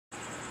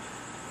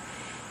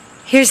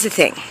Here's the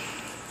thing.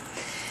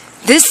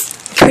 This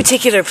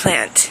particular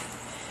plant,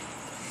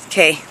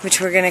 okay, which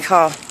we're going to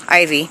call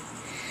Ivy,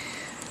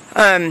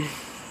 it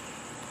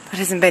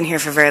hasn't been here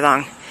for very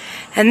long.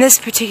 And this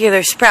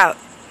particular sprout,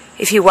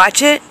 if you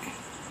watch it,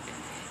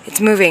 it's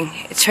moving.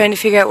 It's trying to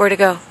figure out where to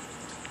go.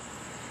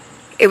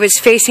 It was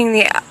facing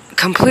the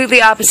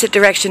completely opposite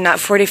direction not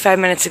 45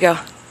 minutes ago.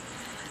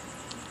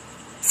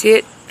 See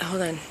it?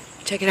 Hold on.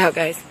 Check it out,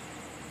 guys.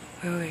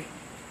 Wait.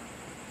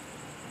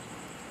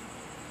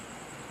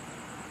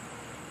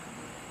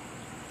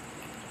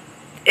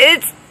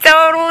 It's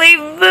totally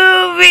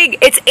moving.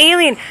 It's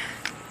alien.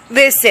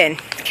 Listen,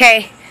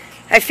 okay?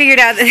 I figured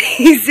out that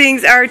these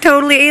things are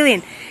totally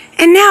alien.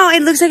 And now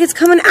it looks like it's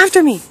coming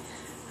after me.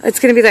 It's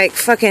going to be like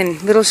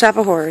fucking Little Shop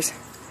of Horrors.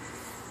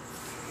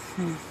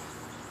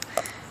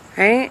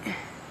 Right?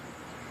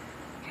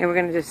 Okay, we're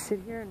going to just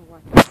sit here and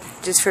watch it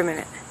just for a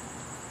minute.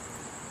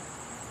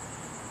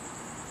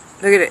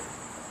 Look at it.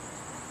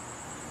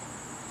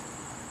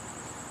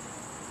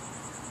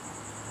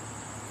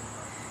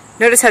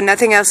 Notice how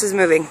nothing else is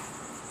moving.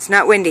 It's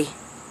not windy.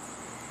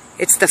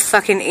 It's the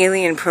fucking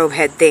alien probe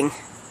head thing.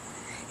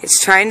 It's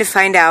trying to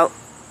find out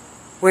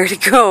where to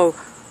go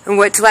and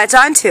what to latch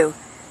onto.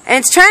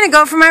 And it's trying to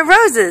go for my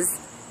roses.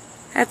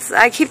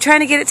 I keep trying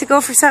to get it to go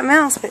for something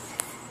else, but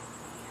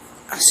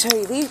I'll show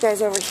you these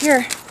guys over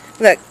here.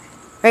 Look,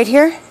 right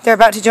here, they're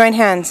about to join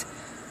hands.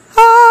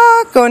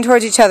 Ah, going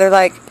towards each other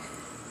like,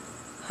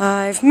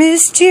 I've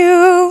missed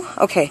you.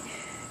 Okay,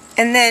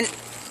 and then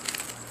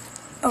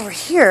over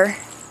here,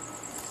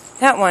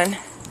 that one,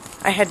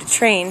 I had to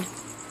train,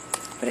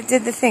 but it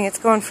did the thing. It's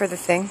going for the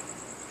thing,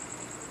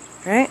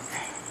 right?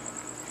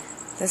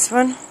 This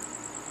one,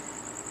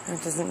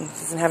 it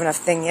doesn't have enough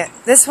thing yet.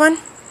 This one,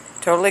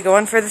 totally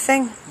going for the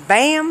thing.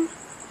 Bam,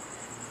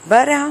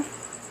 butt out.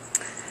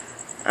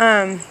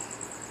 Let's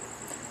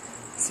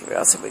see what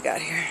else have we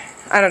got here.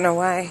 I don't know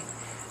why,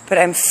 but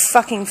I'm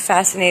fucking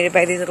fascinated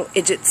by these little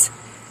idiots.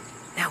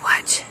 Now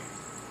watch.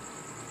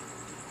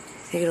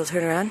 Think it'll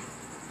turn around?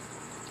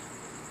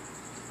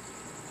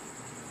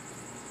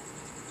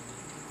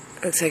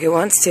 Looks like it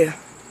wants to.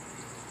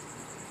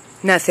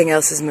 Nothing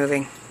else is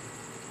moving.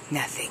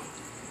 Nothing.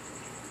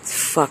 It's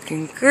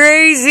fucking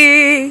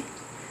crazy.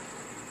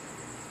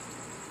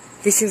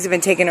 These things have been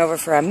taking over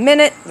for a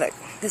minute. Look,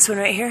 this one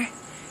right here.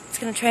 It's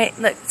gonna try.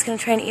 Look, it's gonna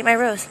try and eat my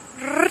rose.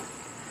 And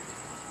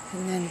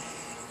then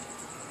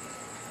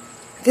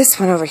this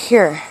one over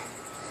here.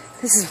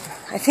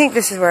 I think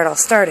this is where it all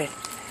started.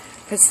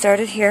 It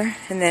started here,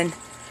 and then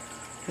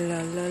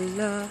la la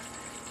la,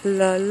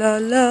 la la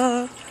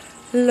la,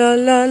 la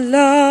la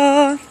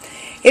la.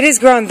 It has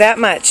grown that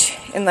much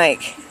in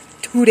like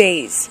 2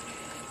 days.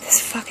 This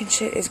fucking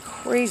shit is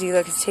crazy.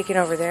 Look, it's taking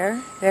over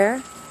there,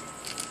 there.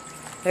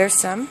 There's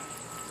some.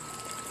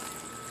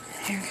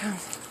 Here it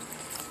comes.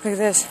 Look at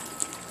this.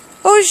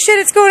 Oh shit!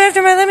 It's going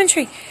after my lemon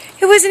tree.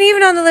 It wasn't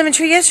even on the lemon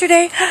tree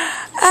yesterday.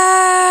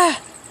 Ah.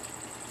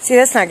 See,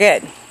 that's not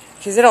good.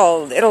 Because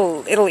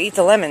it'll eat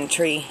the lemon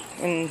tree.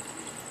 And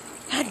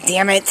god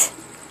damn it.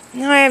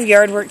 Now I have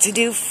yard work to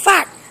do.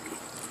 Fuck.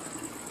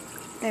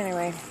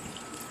 Anyway.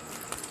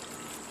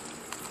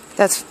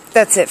 That's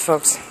it,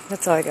 folks.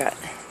 That's all I got.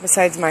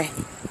 Besides my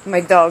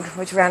dog,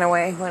 which ran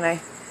away when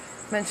I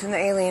mentioned the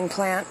alien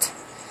plant.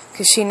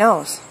 Because she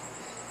knows.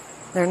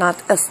 They're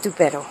not a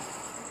stupido.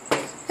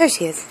 There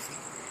she is.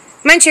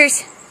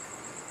 Munchers.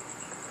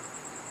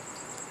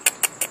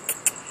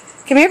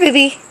 Come here,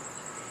 baby.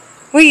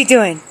 What are you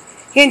doing?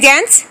 You gonna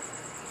dance?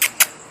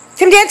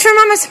 Come dance for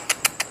mamas.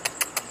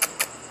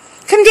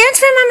 Come dance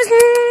for mamas.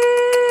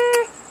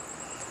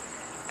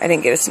 I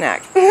didn't get a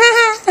snack.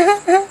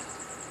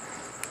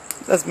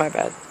 That's my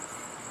bad.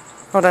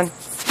 Hold on.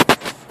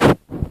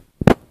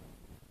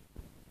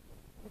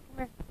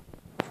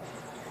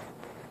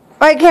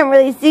 I can't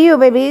really see you,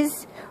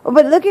 babies. Oh,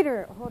 but look at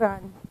her. Hold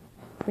on.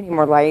 We need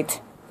more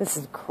light. This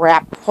is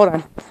crap. Hold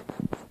on.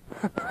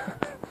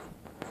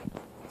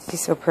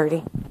 She's so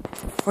pretty.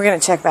 We're going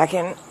to check back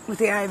in with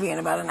the ivy in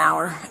about an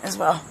hour as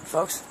well,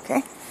 folks.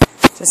 Okay?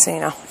 Just so you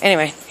know.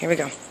 Anyway, here we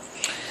go.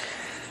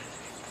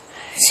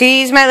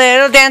 She's my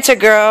little dancer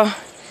girl.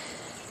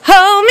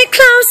 Hold me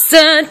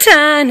closer,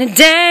 tiny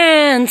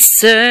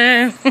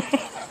dancer.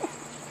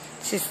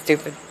 She's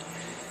stupid.